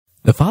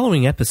The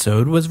following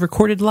episode was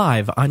recorded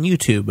live on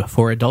YouTube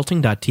for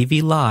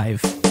Adulting.tv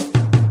Live.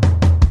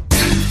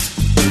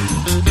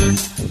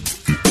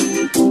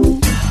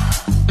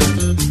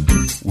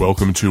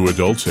 Welcome to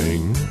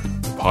Adulting,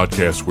 a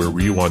podcast where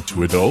we want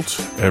to adult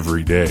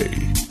every day.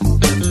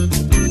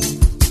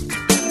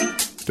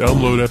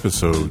 Download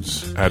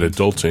episodes at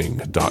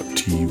adulting.tv.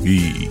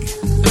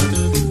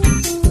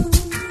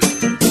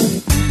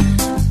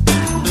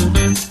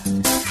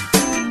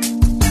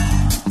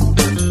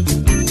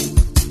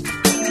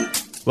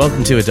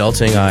 Welcome to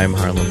Adulting. I'm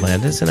Harlan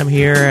Landis, and I'm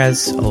here,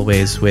 as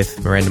always,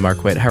 with Miranda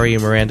Marquette. How are you,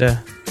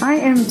 Miranda? I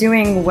am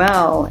doing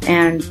well,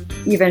 and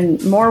even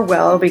more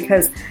well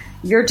because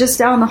you're just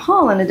down the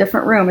hall in a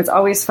different room. It's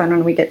always fun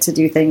when we get to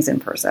do things in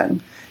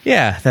person.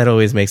 Yeah, that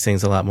always makes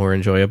things a lot more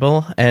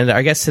enjoyable. And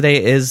our guest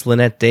today is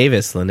Lynette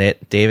Davis.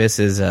 Lynette Davis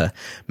is a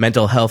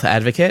mental health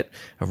advocate,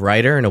 a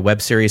writer, and a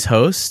web series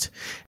host.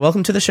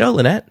 Welcome to the show,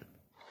 Lynette.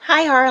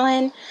 Hi,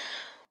 Harlan.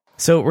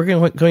 So we're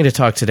going to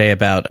talk today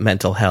about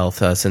mental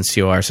health since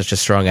you are such a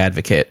strong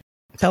advocate.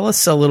 Tell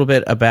us a little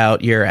bit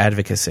about your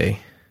advocacy.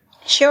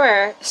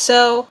 Sure.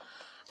 So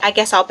I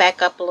guess I'll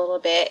back up a little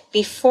bit.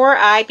 Before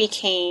I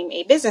became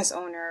a business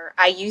owner,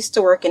 I used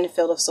to work in the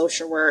field of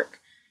social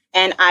work,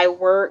 and I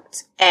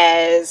worked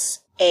as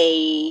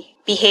a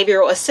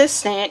behavioral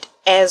assistant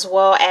as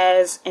well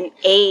as an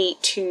aide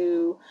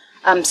to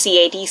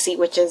CADC,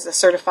 which is a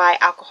certified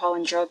alcohol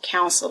and drug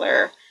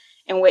counselor,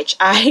 in which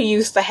I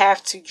used to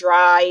have to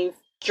drive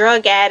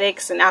drug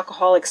addicts and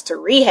alcoholics to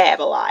rehab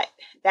a lot.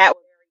 That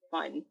was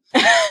very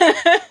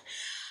fun.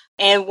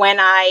 And when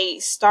I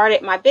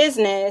started my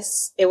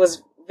business, it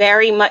was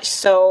very much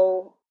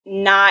so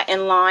not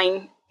in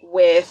line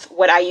with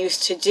what I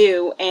used to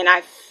do. And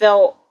I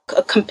felt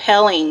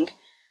compelling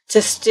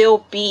to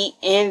still be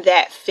in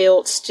that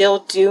field, still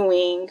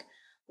doing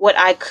what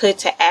I could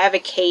to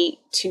advocate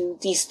to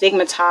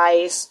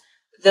destigmatize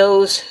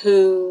those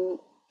who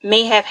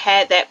may have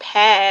had that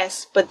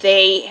past, but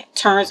they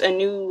turned a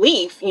new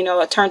leaf,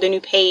 turned a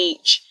new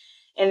page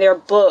in their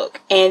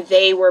book, and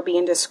they were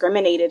being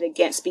discriminated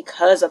against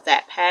because of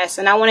that past.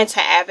 And I wanted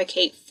to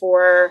advocate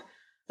for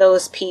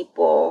those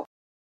people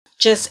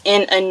just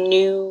in a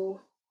new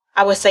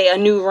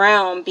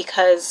realm,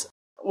 because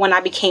when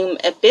I became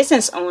a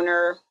business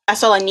owner, I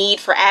saw a need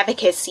for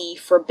advocacy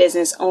for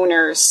business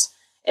owners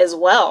as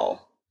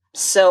well.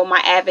 So my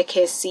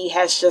advocacy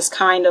has just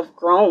kind of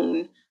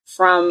grown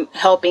from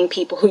helping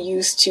people who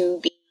used to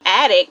be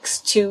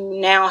addicts to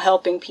now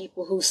helping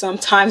people who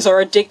sometimes are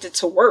addicted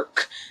to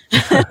work.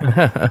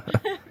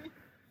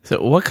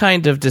 So what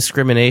kind of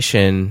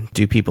discrimination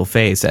do people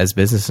face as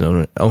business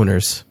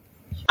owners?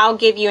 I'll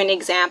give you an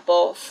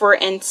example. For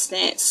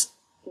instance,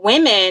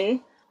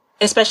 women,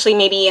 especially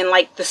maybe in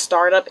like the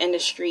startup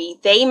industry,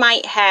 they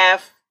might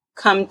have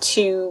come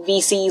to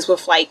VCs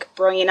with like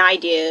brilliant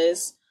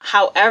ideas.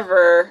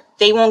 However,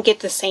 they won't get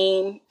the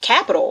same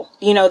capital.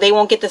 They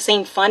won't get the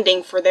same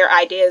funding for their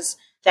ideas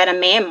that a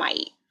man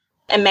might.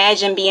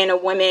 Imagine being a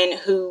woman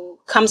who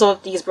comes up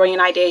with these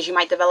brilliant ideas. You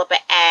might develop an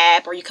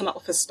app or you come up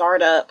with a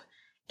startup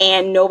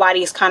and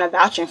nobody's kind of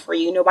vouching for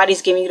you.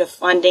 Nobody's giving you the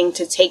funding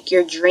to take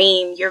your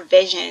dream, your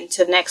vision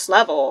to the next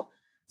level.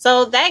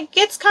 So that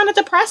gets kind of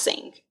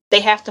depressing.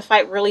 They have to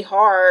fight really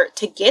hard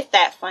to get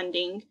that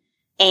funding,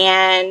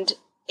 and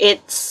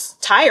it's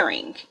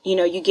tiring.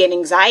 You get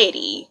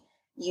anxiety.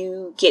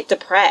 You get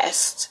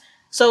depressed.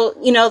 So,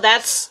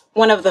 that's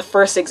one of the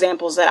first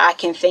examples that I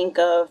can think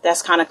of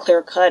that's kind of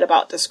clear cut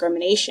about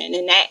discrimination.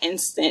 In that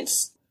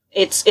instance,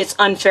 it's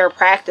unfair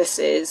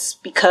practices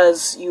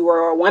because you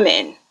are a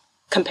woman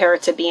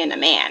compared to being a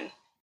man.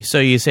 So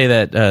you say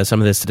that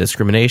some of this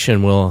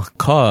discrimination will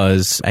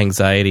cause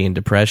anxiety and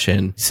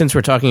depression. Since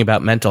we're talking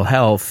about mental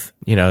health,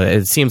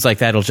 it seems like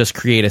that'll just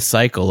create a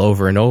cycle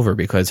over and over,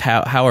 because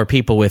how are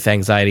people with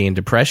anxiety and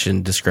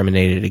depression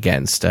discriminated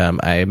against?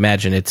 I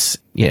imagine it's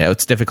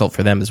difficult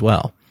for them as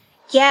well.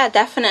 Yeah,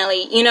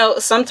 definitely.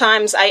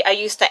 Sometimes I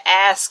used to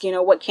ask,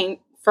 what came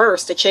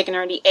first, the chicken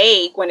or the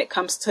egg, when it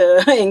comes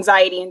to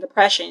anxiety and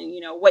depression?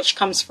 Which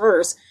comes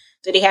first?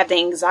 Do they have the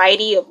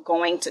anxiety of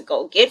going to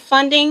go get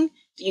funding?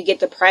 Do you get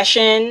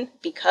depression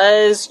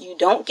because you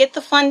don't get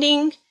the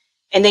funding?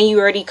 And then you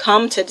already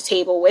come to the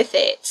table with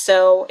it.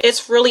 So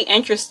it's really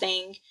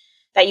interesting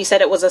that you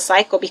said it was a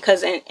cycle,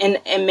 because in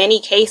many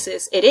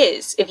cases it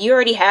is. If you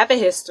already have a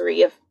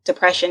history of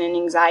depression and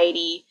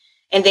anxiety,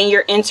 and then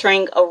you're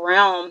entering a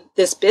realm,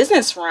 this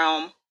business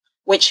realm,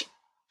 which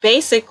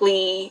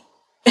basically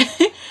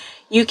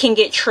you can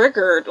get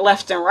triggered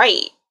left and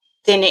right,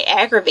 then it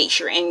aggravates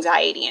your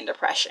anxiety and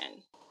depression.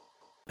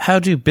 How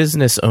do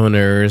business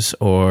owners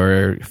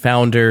or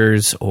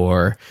founders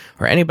or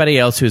anybody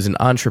else who's an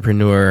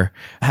entrepreneur,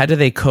 how do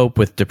they cope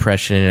with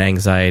depression and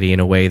anxiety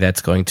in a way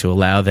that's going to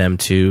allow them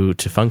to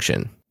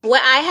function?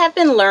 What I have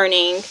been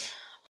learning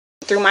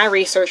through my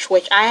research,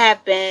 which I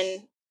have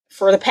been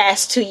for the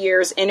past 2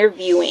 years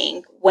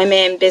interviewing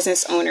women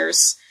business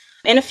owners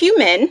and a few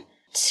men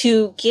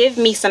to give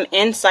me some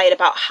insight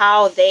about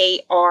how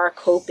they are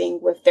coping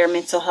with their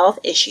mental health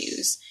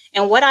issues.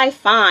 And what I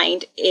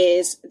find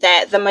is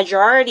that the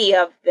majority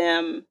of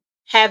them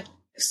have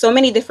so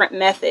many different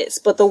methods,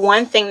 but the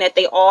one thing that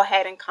they all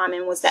had in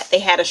common was that they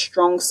had a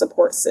strong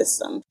support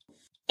system.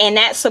 And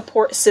that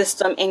support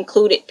system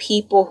included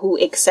people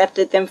who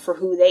accepted them for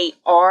who they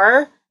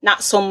are,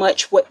 not so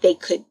much what they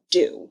could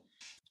do.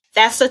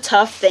 That's a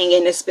tough thing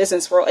in this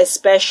business world,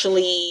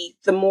 especially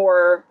the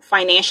more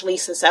financially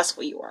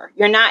successful you are.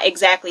 You're not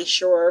exactly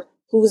sure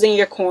who's in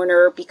your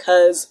corner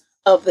because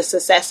of the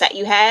success that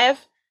you have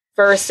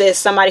versus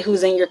somebody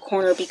who's in your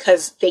corner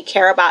because they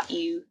care about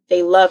you,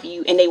 they love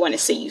you, and they want to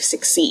see you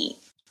succeed.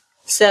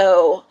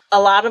 So a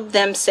lot of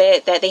them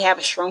said that they have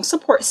a strong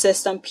support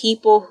system,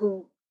 people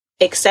who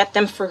accept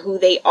them for who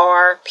they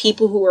are,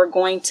 people who are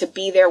going to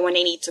be there when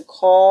they need to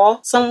call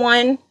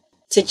someone,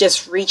 to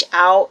just reach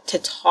out, to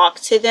talk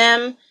to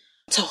them,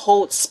 to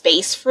hold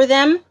space for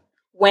them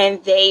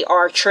when they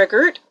are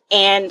triggered.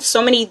 And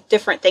so many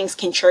different things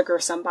can trigger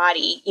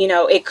somebody. You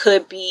know, it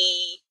could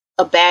be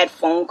a bad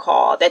phone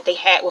call that they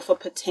had with a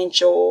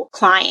potential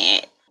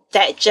client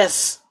that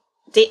just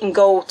didn't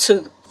go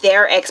to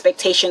their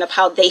expectation of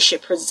how they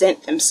should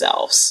present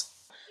themselves.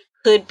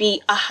 Could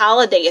be a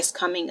holiday is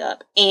coming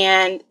up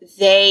and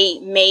they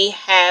may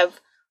have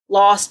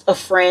lost a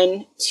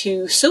friend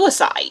to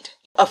suicide,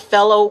 a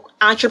fellow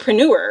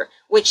entrepreneur,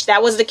 which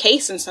that was the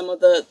case in some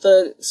of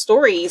the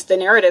stories, the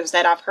narratives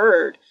that I've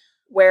heard,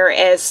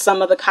 whereas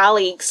some of the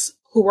colleagues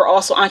who were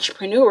also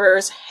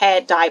entrepreneurs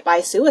had died by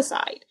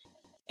suicide.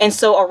 And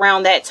so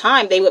around that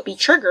time, they would be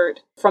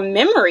triggered from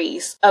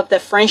memories of the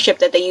friendship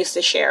that they used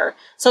to share.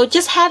 So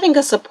just having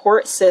a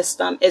support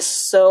system is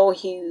so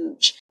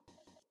huge.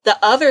 The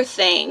other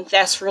thing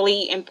that's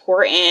really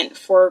important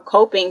for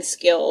coping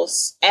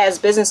skills as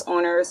business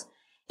owners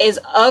is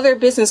other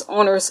business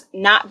owners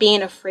not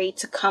being afraid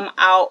to come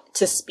out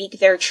to speak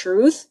their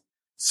truth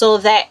so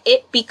that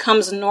it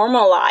becomes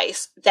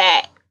normalized,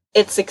 that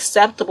it's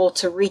acceptable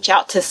to reach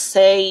out to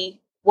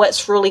say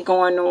what's really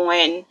going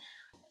on,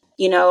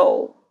 you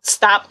know,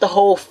 stop the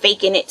whole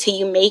faking it till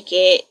you make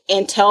it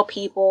and tell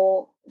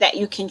people that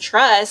you can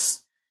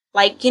trust.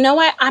 Like, you know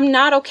what? I'm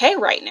not okay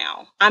right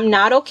now. I'm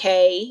not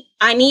okay.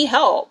 I need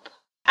help.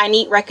 I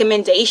need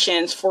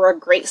recommendations for a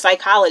great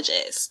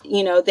psychologist.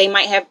 You know, they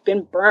might have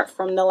been burnt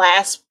from the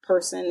last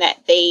person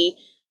that they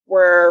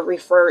were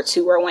referred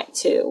to or went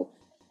to.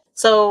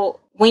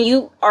 So when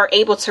you are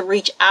able to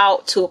reach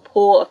out to a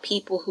pool of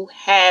people who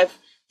have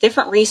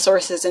different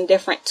resources and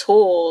different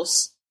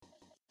tools,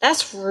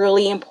 that's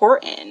really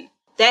important.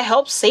 That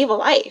helps save a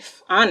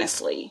life,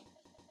 honestly.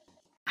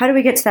 How do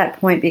we get to that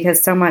point?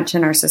 Because so much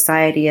in our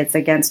society is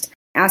against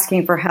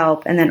asking for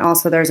help. And then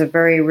also there's a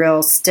very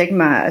real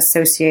stigma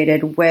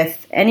associated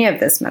with any of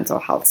this mental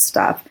health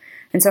stuff.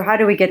 And so how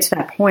do we get to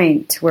that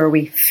point where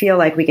we feel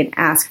like we can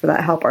ask for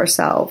that help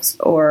ourselves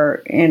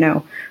or, you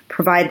know,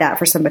 provide that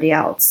for somebody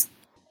else?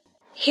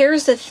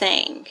 Here's the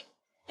thing.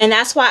 And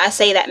that's why I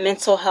say that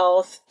mental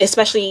health,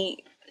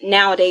 especially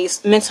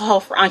nowadays, mental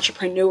health for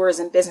entrepreneurs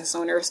and business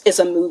owners is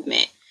a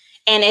movement.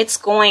 And it's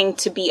going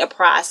to be a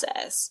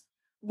process.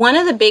 One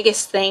of the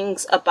biggest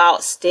things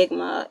about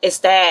stigma is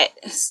that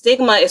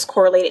stigma is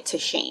correlated to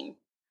shame.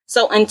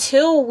 So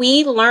until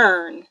we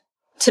learn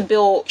to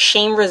build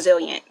shame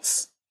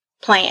resilience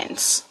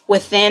plans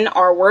within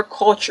our work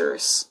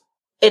cultures,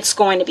 it's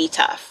going to be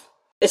tough.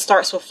 It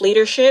starts with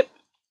leadership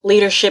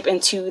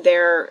into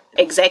their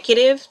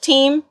executive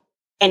team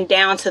and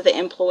down to the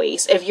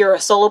employees. If you're a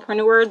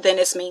solopreneur, then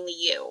it's mainly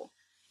you.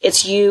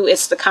 It's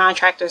the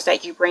contractors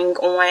that you bring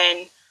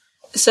on.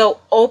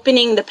 So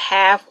opening the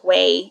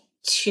pathway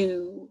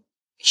to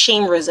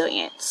shame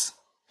resilience,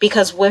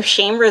 because with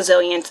shame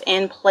resilience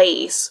in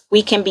place,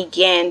 we can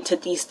begin to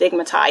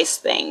destigmatize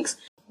things.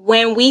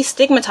 When we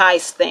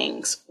stigmatize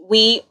things,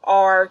 we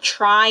are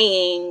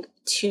trying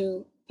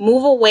to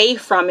move away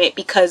from it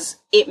because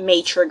it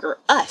may trigger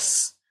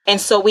us. And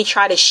so we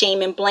try to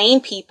shame and blame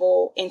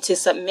people into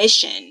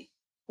submission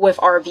with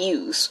our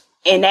views.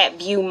 And that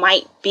view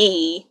might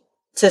be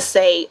to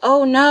say,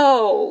 oh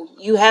no,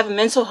 you have a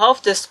mental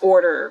health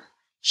disorder.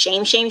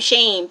 Shame, shame,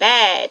 shame,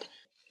 bad.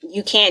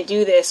 You can't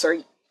do this, or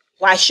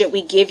why should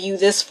we give you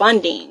this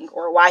funding,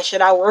 or why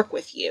should I work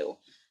with you?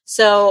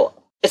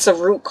 So it's a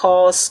root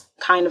cause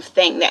kind of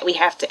thing that we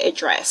have to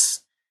address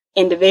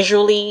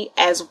individually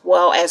as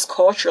well as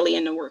culturally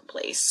in the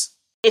workplace.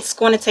 It's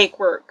going to take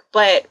work,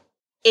 but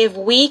if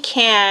we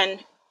can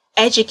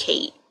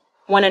educate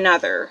one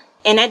another,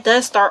 and that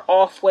does start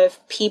off with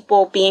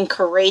people being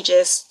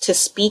courageous to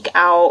speak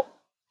out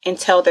and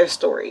tell their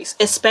stories,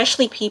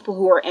 especially people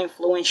who are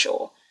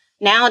influential.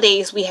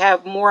 Nowadays, we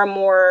have more and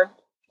more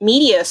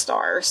media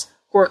stars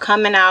who are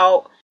coming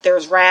out.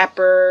 There's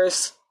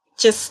rappers.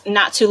 Just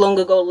not too long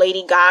ago,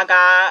 Lady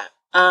Gaga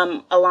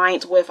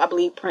aligned with, I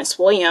believe, Prince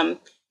William,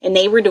 and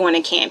they were doing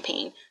a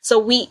campaign. So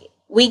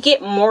we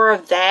get more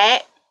of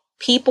that.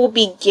 People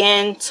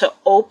begin to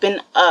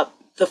open up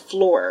the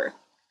floor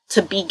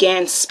to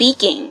begin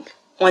speaking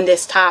on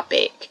this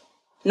topic,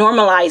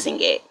 normalizing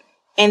it.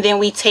 And then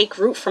we take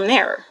root from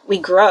there. We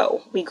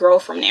grow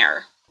from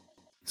there.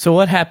 So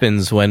what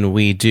happens when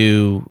we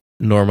do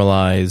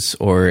normalize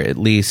or at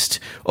least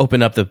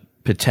open up the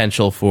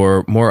potential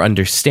for more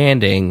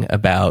understanding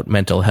about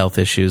mental health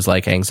issues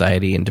like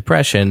anxiety and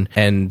depression,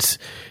 and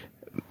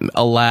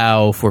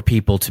allow for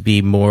people to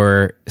be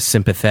more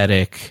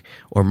sympathetic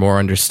or more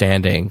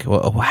understanding?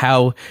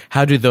 How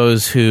do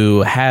those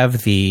who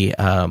have the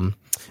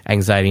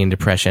anxiety and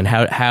depression,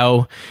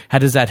 how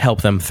does that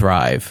help them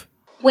thrive?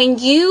 When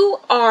you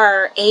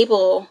are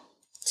able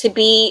to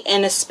be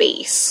in a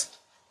space,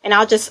 and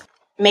I'll just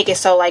make it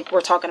so like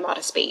we're talking about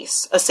a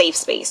space, a safe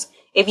space.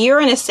 If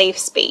you're in a safe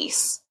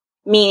space,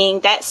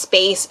 meaning that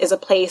space is a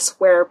place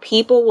where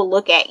people will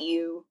look at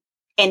you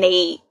and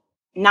they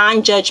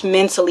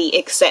non-judgmentally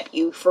accept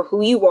you for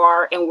who you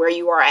are and where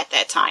you are at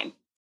that time.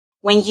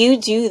 When you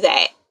do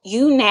that,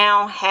 you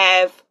now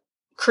have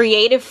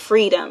creative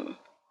freedom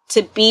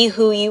to be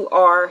who you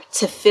are,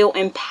 to feel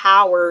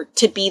empowered,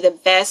 to be the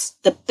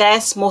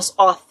best, most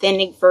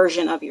authentic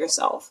version of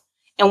yourself.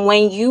 And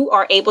when you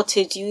are able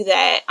to do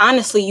that,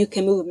 honestly, you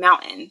can move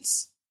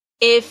mountains.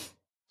 If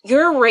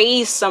you're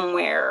raised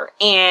somewhere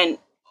and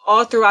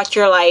all throughout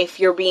your life,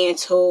 you're being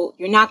told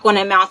you're not going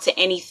to amount to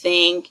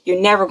anything, you're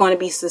never going to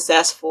be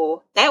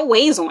successful, that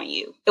weighs on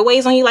you. It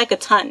weighs on you like a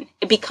ton.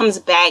 It becomes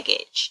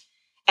baggage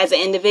as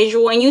an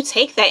individual, and you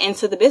take that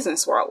into the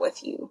business world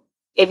with you.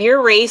 If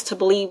you're raised to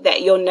believe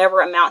that you'll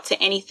never amount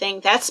to anything,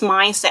 that's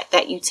mindset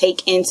that you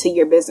take into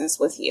your business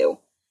with you.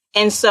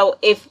 And so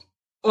if,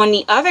 on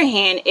the other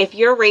hand, if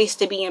you're raised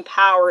to be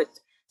empowered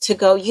to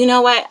go, you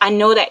know what, I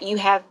know that you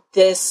have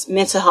this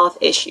mental health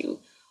issue.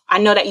 I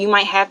know that you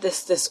might have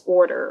this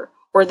disorder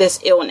or this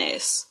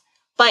illness,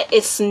 but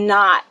it's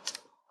not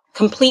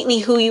completely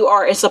who you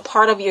are. It's a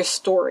part of your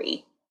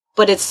story,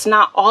 but it's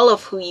not all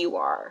of who you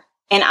are.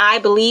 And I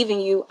believe in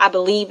you. I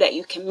believe that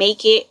you can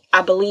make it.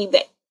 I believe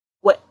that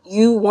what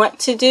you want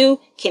to do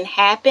can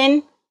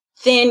happen.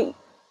 Then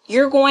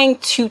you're going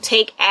to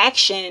take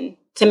action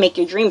to make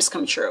your dreams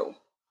come true.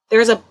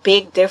 There's a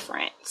big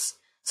difference.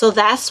 So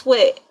that's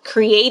what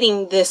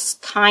creating this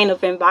kind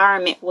of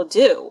environment will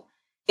do.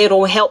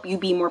 It'll help you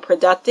be more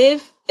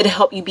productive. It'll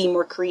help you be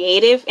more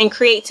creative, and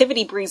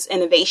creativity breeds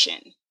innovation.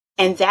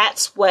 And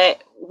that's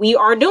what we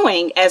are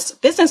doing as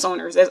business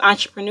owners, as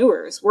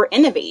entrepreneurs. We're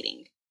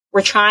innovating.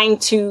 We're trying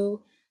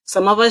to,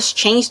 some of us,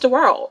 change the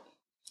world.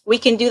 We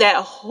can do that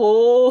a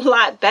whole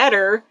lot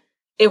better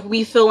if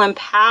we feel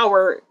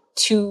empowered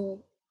to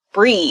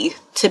breathe,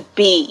 to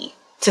be,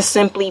 to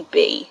simply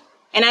be.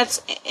 And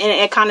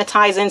it kind of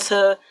ties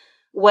into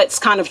what's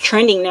kind of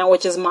trending now,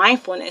 which is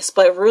mindfulness.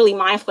 But really,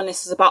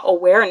 mindfulness is about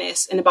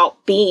awareness and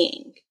about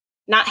being,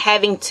 not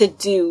having to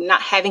do,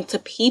 not having to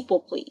people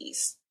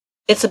please.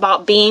 It's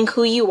about being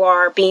who you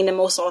are, being the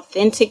most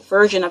authentic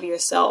version of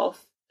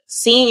yourself,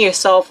 seeing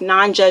yourself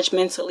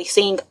non-judgmentally,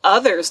 seeing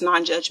others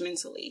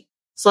non-judgmentally,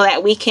 so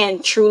that we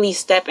can truly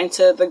step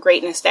into the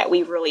greatness that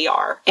we really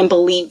are and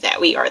believe that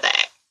we are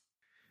that.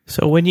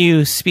 So when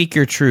you speak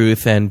your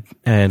truth and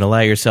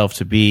allow yourself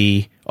to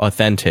be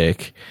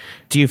authentic,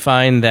 do you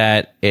find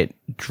that it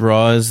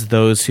draws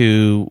those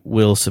who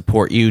will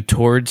support you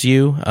towards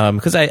you?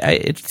 Because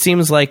it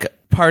seems like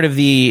part of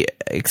the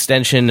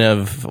extension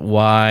of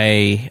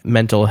why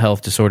mental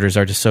health disorders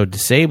are just so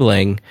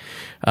disabling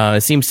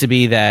seems to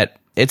be that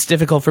it's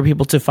difficult for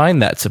people to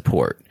find that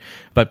support.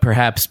 But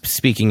perhaps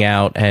speaking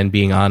out and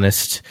being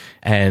honest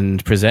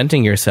and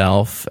presenting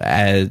yourself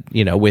as,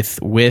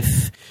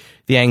 with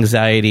the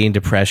anxiety and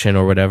depression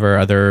or whatever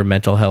other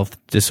mental health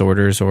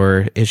disorders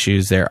or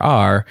issues there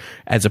are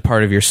as a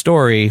part of your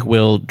story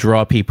will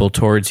draw people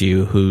towards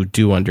you who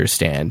do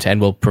understand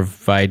and will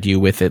provide you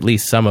with at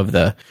least some of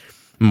the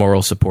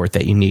moral support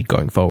that you need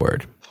going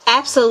forward.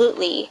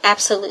 Absolutely.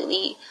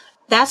 Absolutely.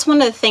 That's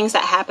one of the things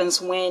that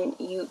happens when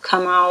you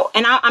come out.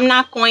 And I'm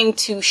not going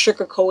to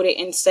sugarcoat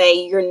it and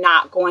say you're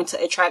not going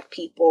to attract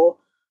people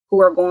who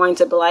are going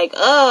to be like,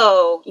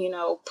 oh,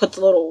 put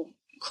the little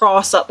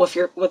cross up with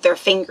their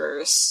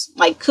fingers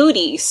like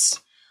cooties.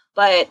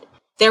 But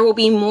there will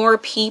be more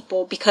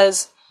people,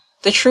 because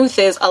the truth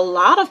is a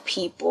lot of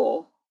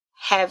people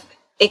have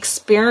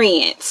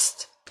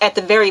experienced, at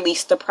the very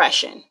least,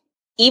 depression.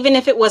 Even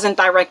if it wasn't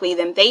directly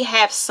them, they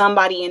have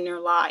somebody in their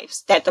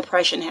lives that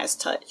depression has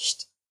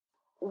touched.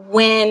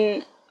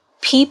 When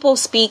people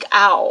speak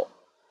out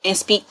and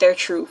speak their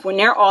truth, when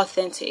they're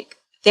authentic,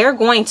 they're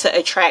going to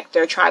attract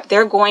their tribe.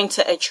 They're going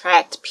to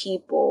attract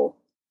people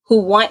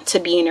who want to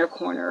be in their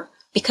corner,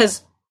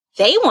 because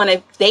they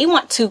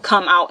want to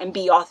come out and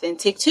be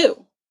authentic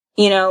too,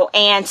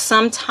 and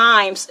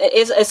sometimes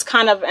it's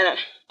kind of, and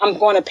I'm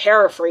going to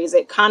paraphrase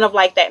it, kind of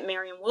like that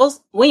Marianne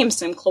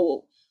Williamson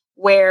quote,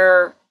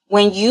 where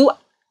when you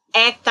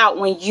act out,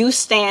 when you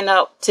stand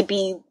up to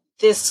be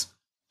this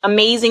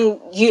amazing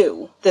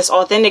this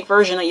authentic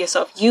version of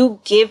yourself, you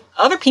give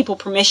other people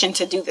permission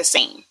to do the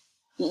same.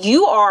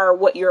 You are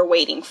what you're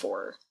waiting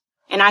for.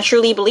 And I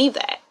truly believe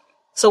that.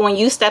 So when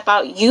you step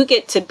out, you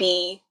get to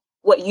be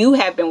what you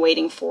have been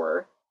waiting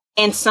for.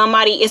 And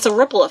it's a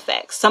ripple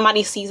effect.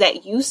 Somebody sees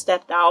that you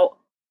stepped out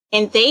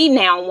and they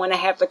now want to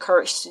have the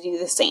courage to do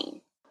the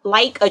same.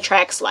 Like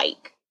attracts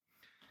like.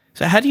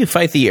 So how do you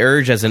fight the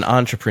urge as an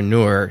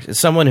entrepreneur,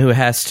 someone who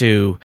has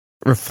to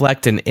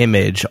reflect an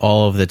image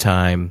all of the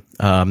time?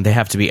 They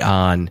have to be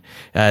on.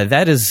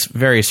 That is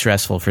very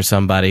stressful for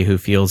somebody who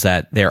feels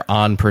that their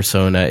on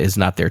persona is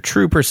not their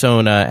true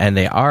persona, and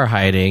they are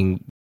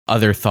hiding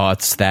other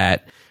thoughts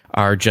that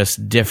are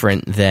just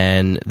different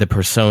than the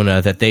persona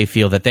that they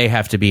feel that they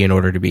have to be in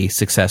order to be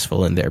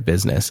successful in their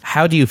business.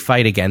 How do you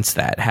fight against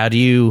that? How do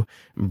you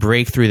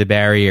break through the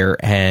barrier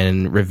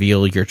and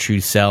reveal your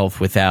true self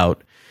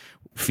without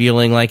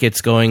feeling like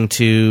it's going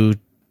to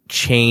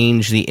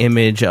change the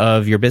image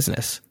of your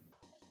business?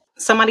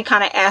 Somebody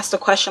kind of asked a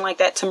question like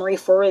that to Marie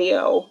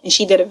Forleo, and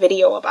she did a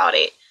video about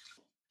it.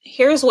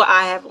 Here's what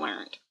I have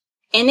learned.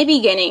 In the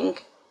beginning,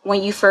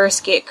 when you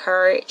first get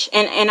courage,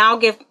 and I'll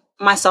give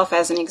myself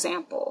as an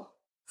example.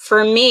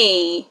 For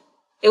me,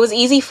 it was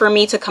easy for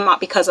me to come out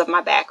because of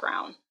my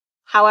background.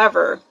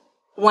 However,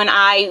 when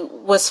I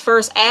was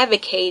first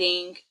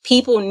advocating,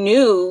 people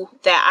knew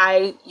that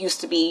I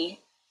used to be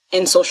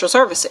in social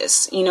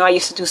services. You know, I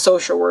used to do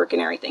social work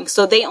and everything.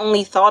 So they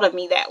only thought of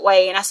me that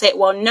way. And I said,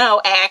 well,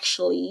 no,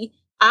 actually,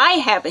 I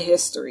have a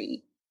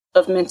history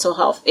of mental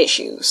health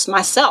issues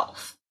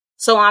myself.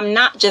 So I'm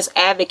not just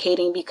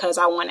advocating because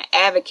I want to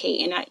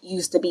advocate and that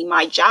used to be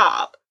my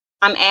job.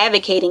 I'm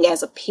advocating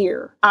as a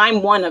peer.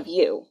 I'm one of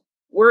you.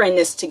 We're in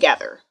this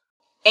together.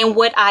 And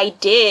what I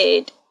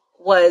did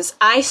was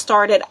I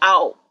started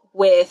out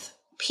with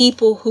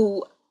people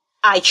who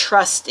I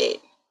trusted,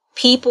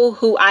 people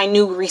who I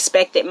knew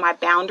respected my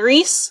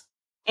boundaries.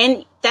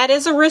 And that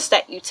is a risk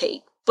that you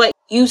take. But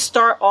you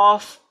start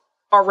off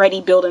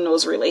already building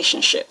those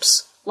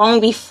relationships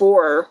long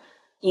before,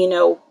 you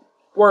know,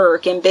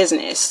 work and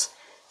business.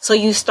 So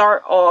you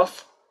start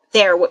off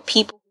there with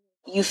people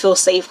you feel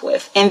safe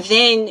with. And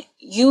then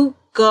you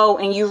go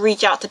and you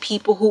reach out to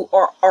people who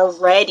are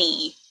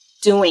already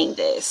doing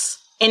this.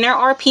 And there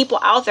are people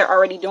out there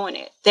already doing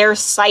it. There are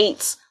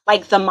sites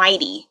like The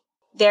Mighty.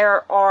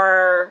 There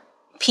are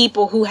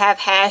people who have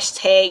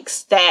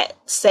hashtags that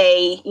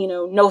say, you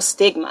know, no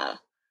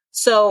stigma.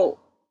 So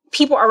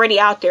people are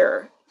already out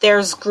there.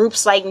 There's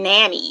groups like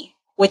NAMI,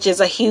 which is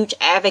a huge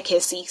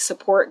advocacy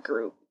support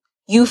group.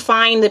 You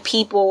find the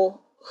people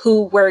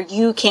where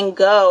you can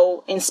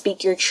go and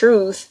speak your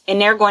truth,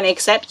 and they're going to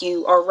accept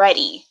you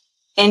already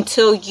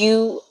until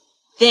you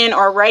then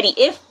are ready.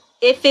 If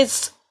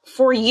it's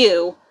for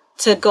you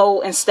to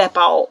go and step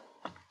out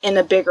in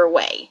a bigger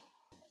way.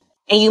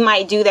 And you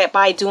might do that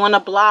by doing a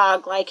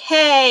blog like,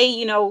 hey,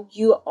 you know,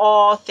 you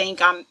all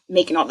think I'm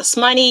making all this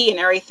money and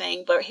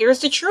everything, but here's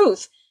the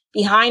truth.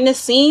 Behind the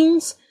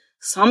scenes,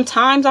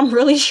 sometimes I'm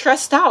really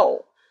stressed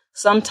out.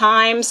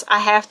 Sometimes I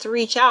have to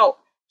reach out.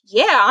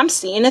 Yeah, I'm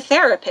seeing a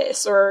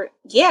therapist, or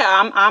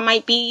yeah, I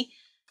might be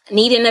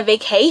needing a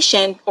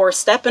vacation or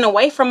stepping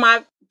away from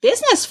my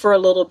business for a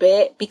little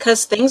bit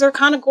because things are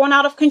kind of going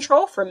out of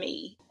control for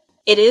me.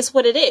 It is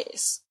what it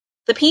is.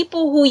 The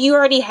people who you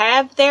already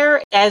have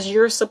there as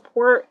your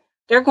support,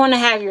 they're going to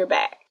have your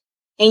back,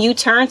 and you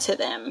turn to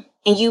them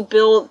and you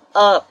build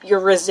up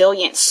your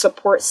resilient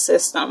support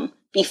system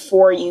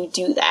before you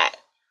do that.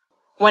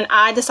 When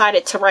I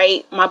decided to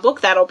write my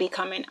book that'll be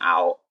coming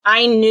out,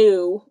 I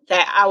knew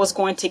that I was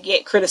going to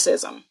get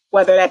criticism,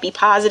 whether that be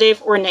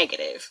positive or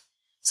negative.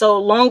 So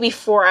long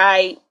before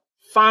I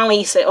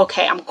finally said,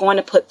 okay, I'm going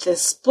to put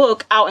this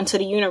book out into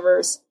the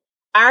universe,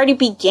 I already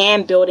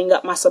began building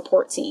up my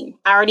support team.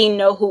 I already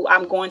know who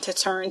I'm going to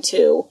turn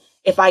to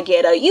if I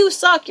get a, you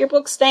suck, your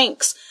book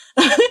stinks,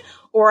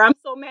 or I'm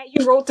so mad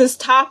you wrote this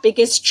topic,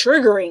 it's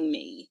triggering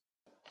me.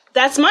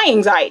 That's my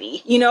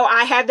anxiety. You know,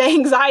 I have that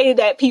anxiety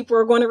that people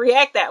are going to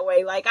react that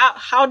way. Like,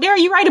 how dare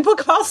you write a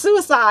book about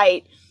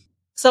suicide?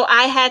 So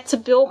I had to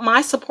build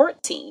my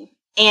support team.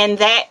 And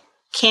that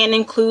can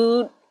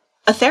include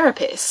a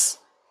therapist.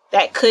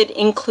 That could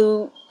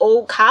include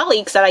old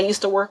colleagues that I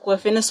used to work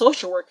with in the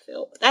social work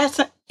field.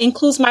 That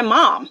includes my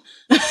mom,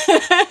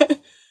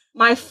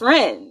 my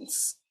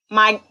friends,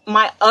 my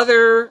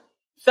other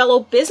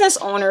fellow business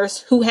owners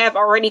who have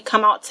already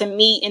come out to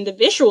me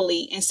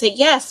individually and said,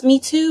 yes, me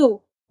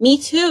too. Me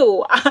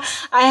too.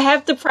 I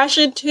have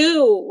depression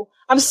too.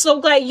 I'm so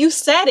glad you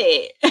said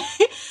it.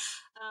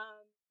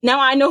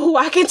 Now I know who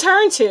I can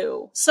turn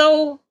to.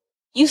 So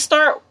you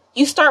start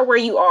where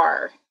you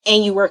are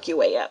and you work your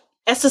way up.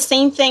 It's the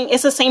same thing.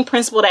 It's the same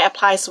principle that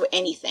applies to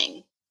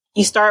anything.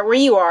 You start where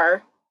you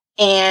are,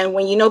 and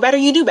when you know better,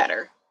 you do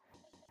better.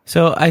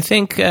 So I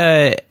think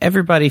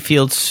everybody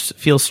feels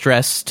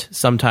stressed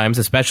sometimes,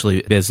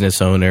 especially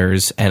business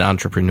owners and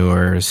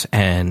entrepreneurs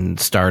and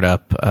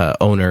startup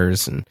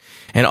owners and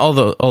all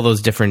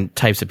those different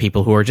types of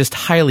people who are just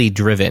highly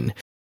driven.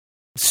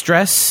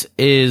 Stress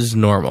is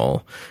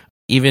normal.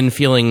 Even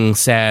feeling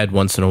sad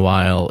once in a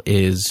while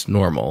is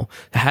normal.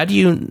 How do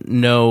you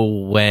know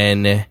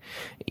when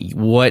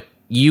what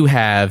you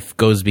have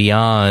goes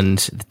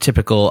beyond the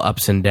typical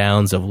ups and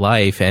downs of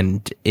life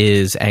and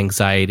is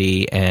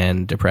anxiety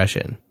and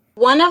depression?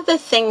 One of the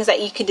things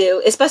that you could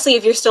do, especially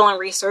if you're still in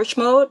research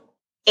mode,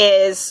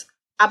 is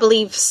I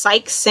believe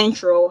Psych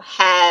Central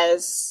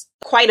has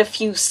quite a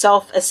few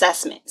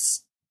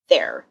self-assessments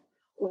there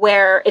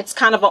where it's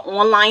kind of an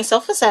online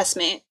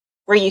self-assessment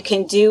where you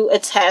can do a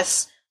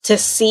test to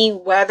see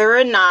whether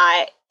or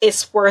not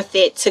it's worth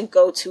it to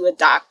go to a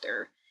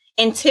doctor.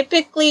 And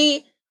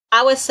typically,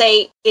 I would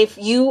say if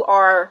you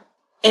are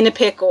in a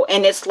pickle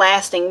and it's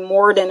lasting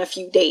more than a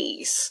few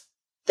days,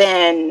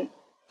 then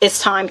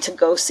it's time to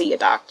go see a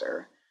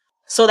doctor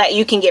so that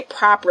you can get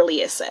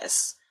properly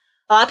assessed.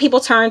 A lot of people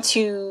turn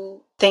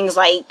to things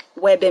like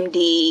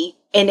WebMD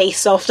and they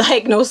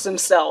self-diagnose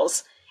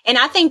themselves. And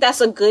I think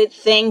that's a good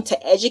thing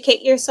to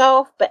educate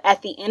yourself. But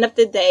at the end of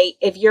the day,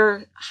 if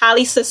you're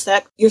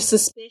you're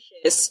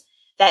suspicious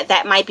that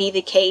that might be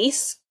the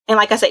case. And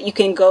like I said, you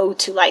can go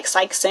to like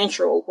Psych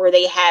Central where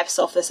they have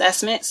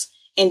self-assessments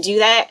and do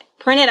that.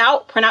 Print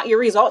out your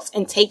results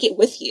and take it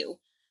with you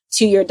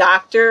to your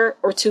doctor,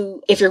 or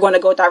to, if you're going to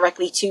go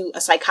directly to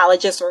a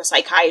psychologist or a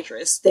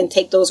psychiatrist, then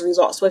take those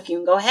results with you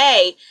and go,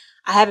 hey,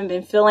 I haven't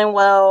been feeling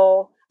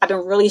well. I've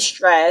been really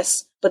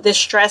stressed, but this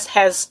stress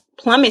has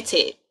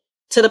plummeted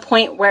to the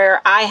point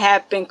where I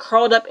have been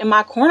curled up in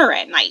my corner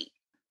at night,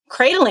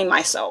 cradling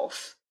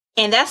myself.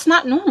 And that's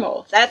not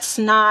normal. That's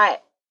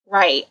not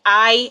right.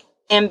 I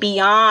am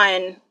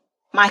beyond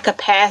my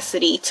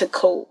capacity to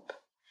cope.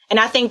 And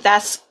I think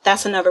that's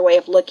another way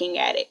of looking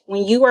at it.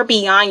 When you are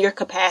beyond your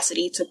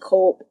capacity to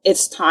cope,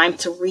 it's time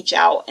to reach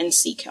out and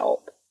seek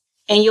help.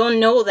 And you'll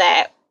know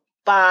that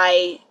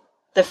by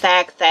the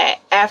fact that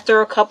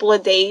after a couple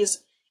of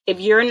days,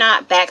 if you're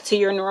not back to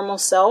your normal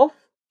self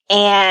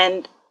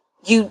and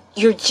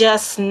you're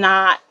just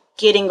not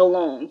getting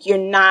along, you're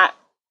not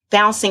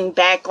bouncing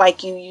back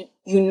like you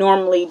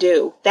normally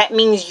do, that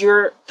means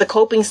the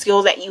coping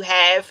skills that you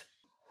have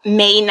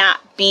may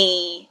not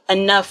be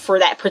enough for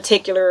that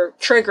particular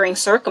triggering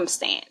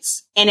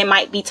circumstance. And it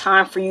might be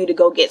time for you to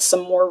go get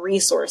some more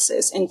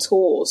resources and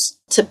tools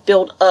to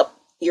build up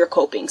your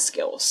coping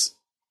skills.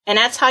 And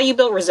that's how you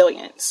build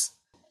resilience.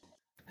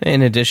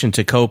 In addition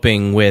to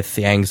coping with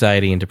the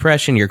anxiety and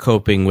depression, you're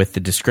coping with the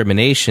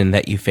discrimination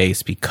that you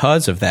face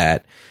because of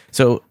that.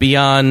 So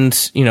beyond,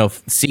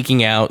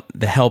 seeking out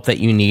the help that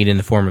you need in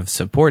the form of a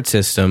support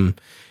system,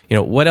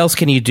 what else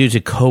can you do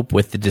to cope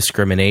with the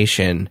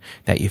discrimination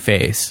that you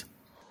face?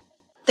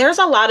 There's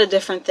a lot of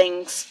different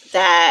things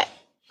that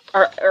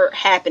are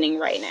happening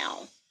right now.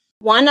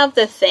 One of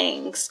the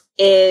things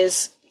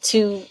is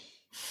to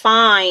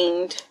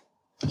find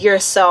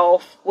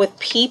yourself with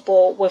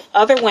people, with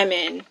other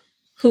women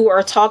who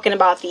are talking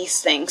about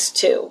these things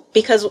too.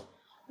 Because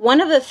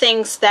one of the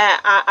things that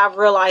I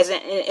realize,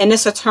 and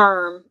it's a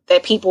term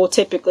that people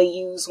typically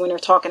use when they're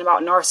talking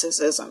about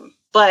narcissism,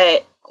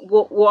 but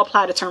we'll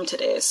apply the term to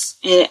this.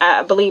 And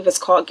I believe it's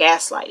called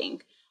gaslighting,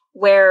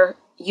 where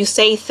you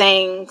say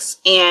things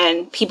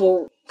and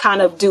people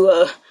kind of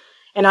do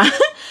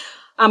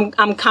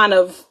I'm kind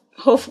of,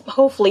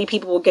 hopefully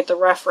people will get the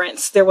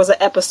reference. There was an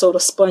episode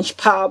of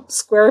SpongeBob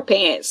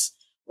SquarePants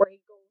where he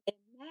goes,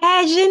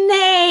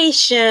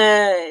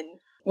 imagination,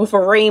 with a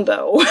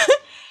rainbow.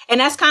 And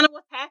that's kind of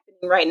what's happening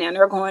right now. And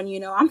they're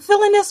going, I'm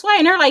feeling this way.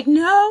 And they're like,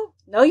 no,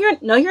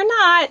 you're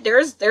not.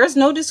 There's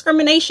no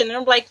discrimination. And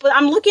I'm like, but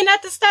I'm looking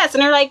at the stats.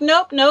 And they're like,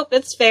 nope,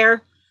 it's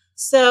fair.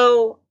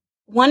 So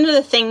one of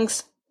the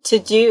things to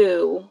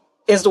do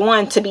is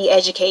to be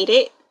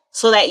educated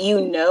so that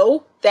you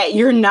know that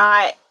you're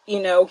not,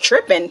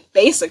 tripping,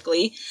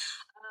 basically.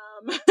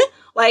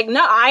 Like,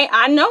 no,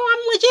 I know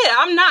I'm legit.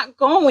 I'm not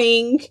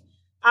going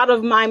out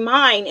of my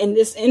mind in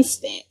this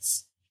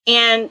instance.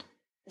 And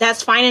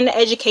that's finding the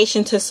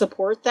education to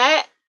support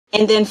that.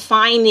 And then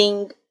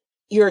finding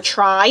your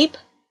tribe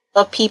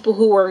of people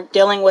who are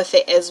dealing with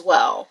it as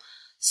well.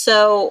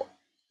 So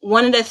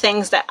one of the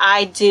things that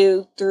I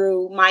do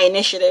through my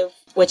initiative,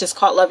 which is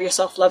called Love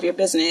Yourself, Love Your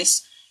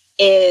Business,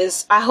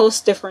 is I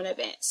host different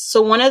events.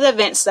 So one of the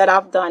events that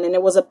I've done, and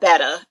it was a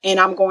beta, and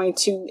I'm going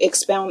to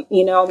expand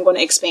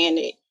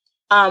it,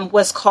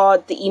 was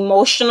called the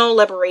Emotional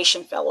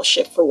Liberation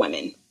Fellowship for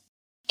Women.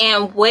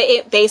 And what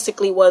it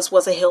basically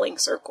was a healing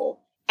circle.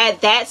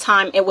 At that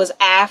time, it was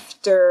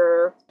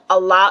after a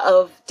lot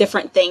of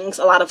different things,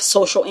 a lot of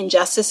social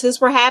injustices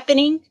were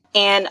happening,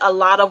 and a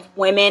lot of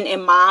women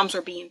and moms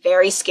were being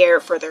very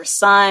scared for their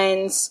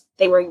sons.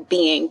 They were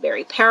being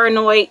very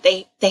paranoid.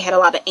 They had a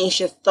lot of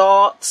anxious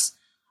thoughts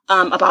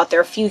about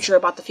their future,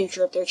 about the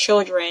future of their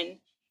children.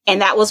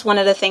 And that was one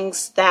of the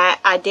things that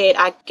I did.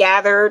 I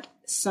gathered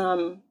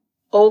some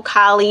old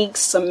colleagues,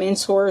 some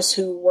mentors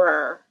who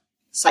were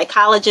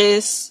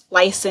psychologists,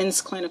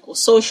 licensed clinical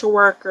social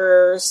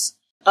workers,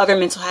 other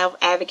mental health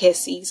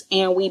advocacies,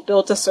 and we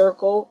built a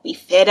circle. We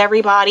fed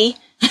everybody.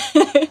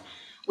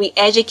 We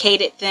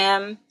educated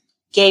them,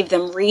 gave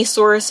them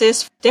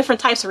resources,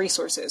 different types of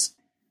resources.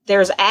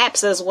 There's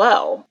apps as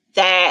well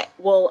that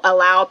will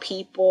allow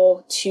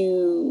people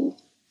to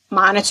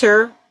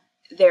monitor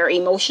their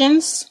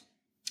emotions.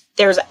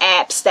 There's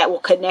apps that will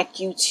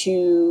connect you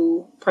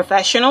to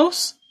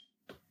professionals.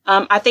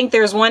 I think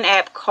there's one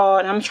app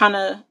called, I'm trying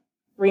to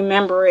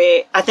remember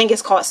it, I think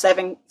it's called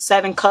Seven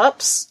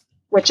Cups,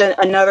 which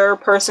another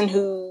person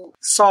who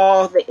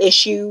saw the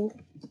issue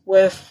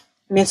with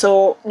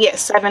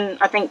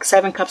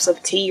seven cups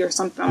of tea or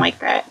something like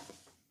that.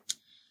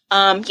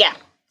 Yeah.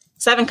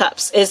 7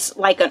 Cups is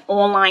like an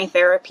online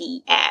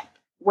therapy app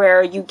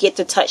where you get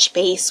to touch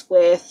base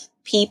with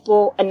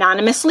people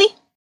anonymously,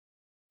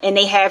 and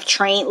they have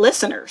trained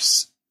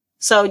listeners.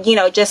 So,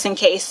 just in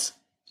case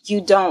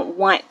you don't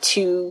want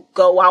to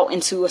go out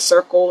into a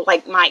circle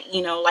like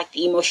like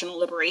the Emotional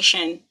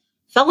Liberation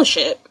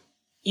Fellowship,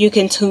 you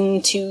can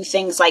tune to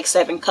things like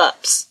 7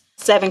 Cups,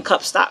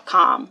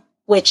 7cups.com,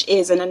 which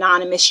is an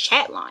anonymous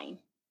chat line.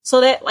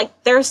 So that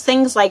there's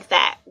things like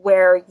that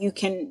where you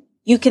can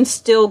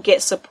still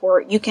get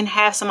support. You can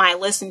have somebody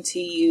listen to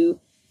you.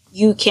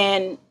 You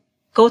can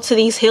go to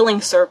these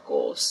healing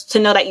circles to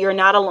know that you're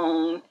not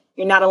alone.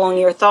 You're not alone in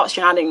your thoughts.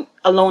 You're not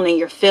alone in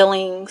your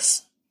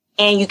feelings.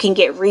 And you can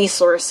get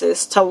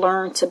resources to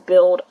learn to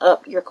build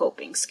up your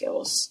coping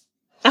skills.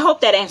 I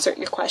hope that answered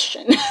your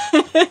question.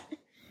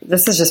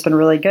 This has just been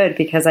really good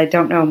because I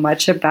don't know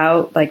much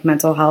about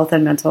mental health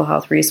and mental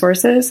health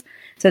resources.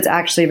 So it's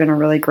actually been a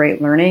really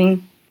great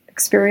learning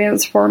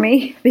experience for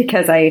me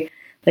because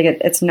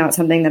it's not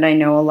something that I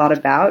know a lot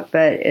about,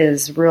 but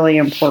is really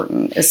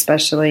important,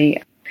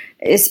 especially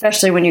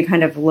when you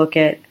kind of look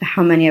at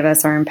how many of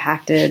us are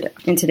impacted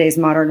in today's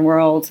modern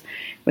world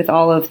with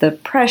all of the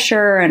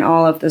pressure and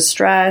all of the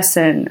stress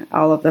and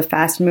all of the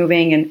fast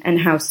moving and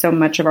how so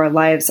much of our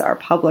lives are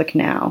public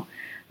now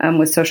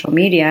with social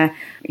media,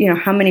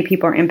 how many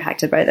people are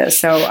impacted by this.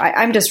 So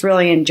I'm just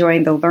really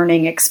enjoying the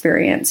learning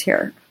experience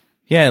here.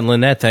 Yeah, and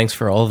Lynette, thanks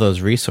for all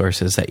those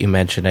resources that you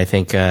mentioned. I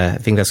think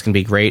that's going to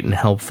be great and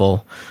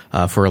helpful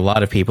for a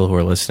lot of people who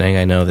are listening.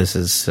 I know this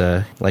is,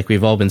 like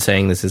we've all been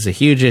saying, this is a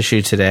huge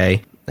issue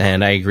today,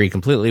 and I agree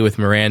completely with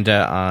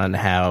Miranda on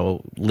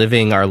how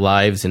living our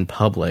lives in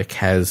public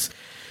has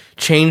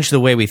changed the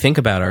way we think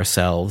about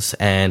ourselves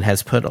and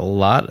has put a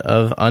lot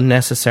of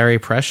unnecessary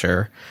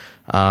pressure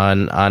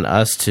on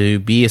us to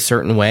be a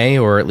certain way,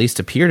 or at least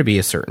appear to be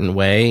a certain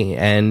way,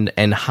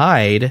 and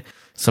hide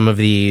some of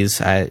these,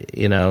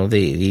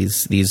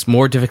 these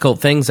more difficult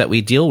things that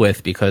we deal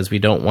with because we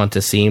don't want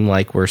to seem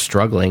like we're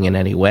struggling in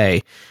any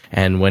way.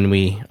 And when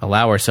we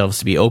allow ourselves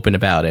to be open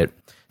about it,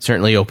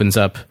 certainly opens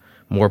up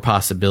more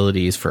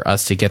possibilities for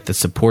us to get the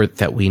support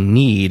that we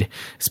need,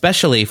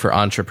 especially for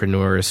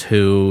entrepreneurs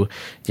who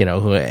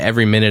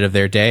every minute of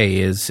their day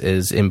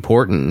is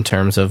important in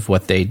terms of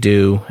what they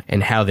do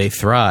and how they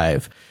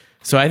thrive.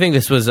 So I think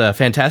this was a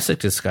fantastic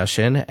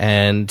discussion.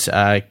 And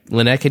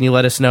Lynette, can you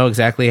let us know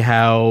exactly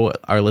how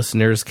our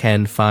listeners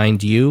can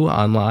find you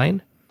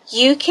online?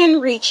 You can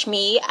reach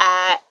me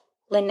at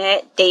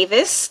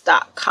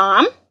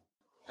LynetteDavis.com.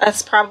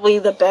 That's probably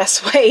the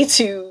best way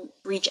to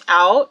reach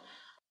out.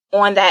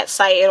 On that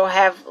site, it'll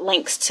have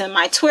links to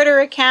my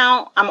Twitter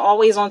account. I'm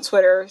always on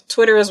Twitter.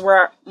 Twitter is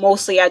where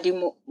mostly I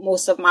do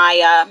most of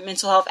my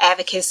mental health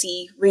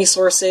advocacy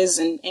resources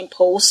and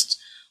posts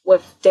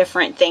with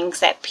different things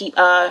that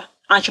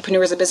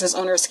entrepreneurs and business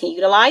owners can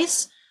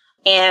utilize.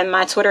 And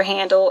my Twitter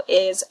handle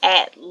is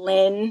at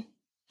Lynn,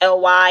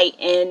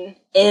 LYNND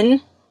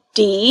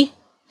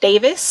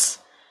Davis.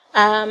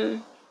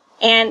 And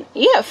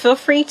yeah, feel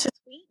free to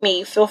tweet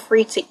me. Feel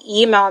free to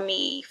email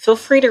me. Feel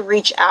free to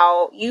reach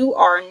out. You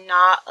are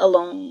not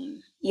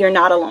alone. You're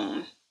not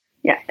alone.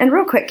 Yeah. And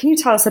real quick, can you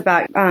tell us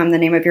about the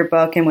name of your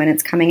book and when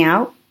it's coming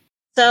out?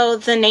 So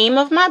the name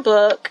of my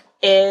book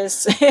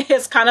is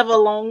it's kind of a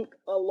long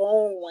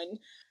one.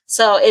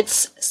 So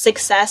it's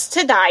Success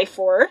to Die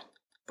For,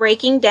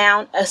 Breaking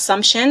Down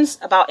Assumptions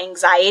About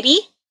Anxiety,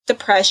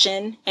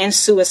 Depression, and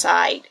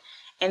Suicide,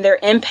 and Their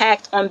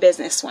Impact on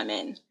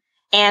Businesswomen.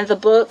 And the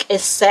book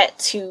is set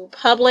to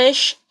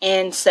publish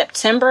in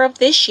September of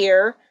this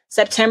year.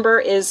 September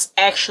is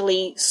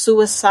actually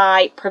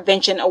Suicide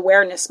Prevention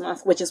Awareness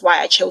Month, which is why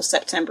I chose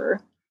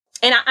September.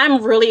 And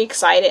I'm really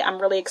excited.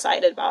 I'm really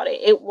excited about it.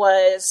 It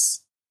was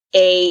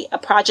a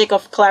project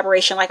of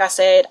collaboration. Like I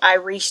said, I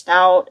reached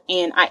out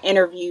and I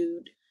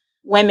interviewed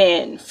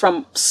women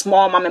from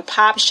small mom and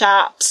pop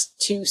shops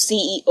to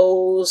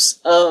CEOs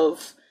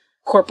of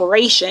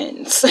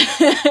corporations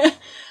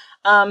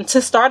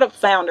to startup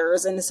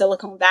founders in the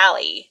Silicon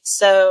Valley.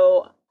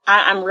 So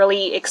I'm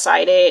really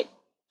excited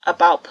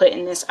about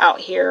putting this out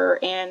here,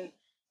 and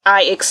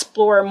I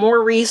explore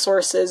more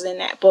resources in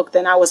that book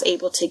than I was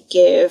able to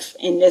give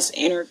in this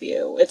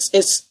interview.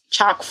 It's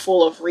chock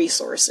full of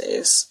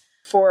resources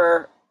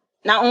for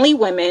not only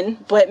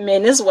women, but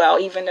men as well,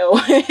 even though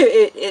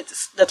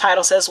it's the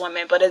title says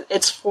women, but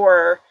it's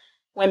for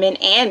women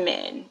and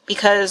men,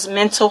 because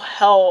mental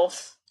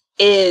health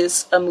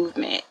is a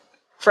movement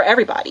for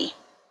everybody.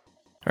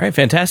 All right,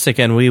 fantastic.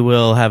 And we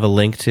will have a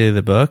link to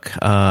the book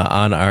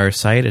on our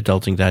site,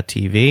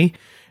 adulting.tv.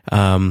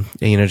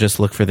 Just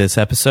look for this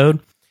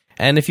episode.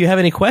 And if you have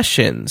any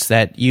questions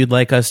that you'd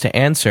like us to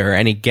answer,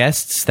 any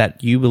guests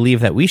that you believe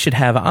that we should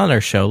have on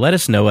our show, let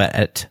us know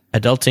at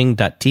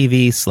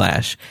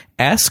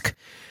adulting.tv/ask.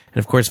 And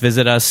of course,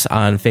 visit us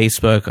on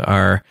Facebook,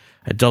 our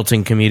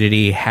adulting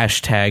community,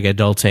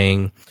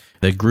 #adulting,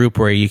 the group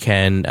where you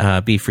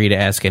can be free to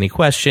ask any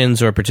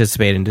questions or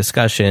participate in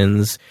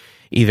discussions,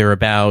 either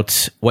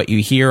about what you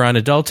hear on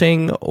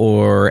adulting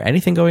or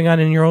anything going on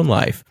in your own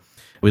life.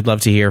 We'd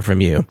love to hear from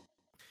you.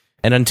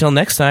 And until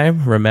next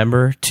time,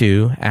 remember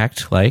to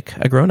act like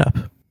a grown-up.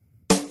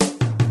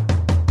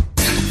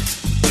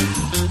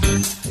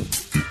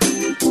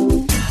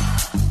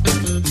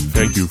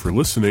 Thank you for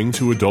listening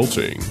to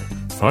Adulting.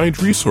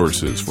 Find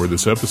resources for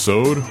this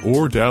episode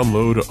or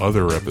download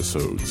other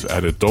episodes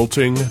at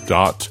adulting.tv.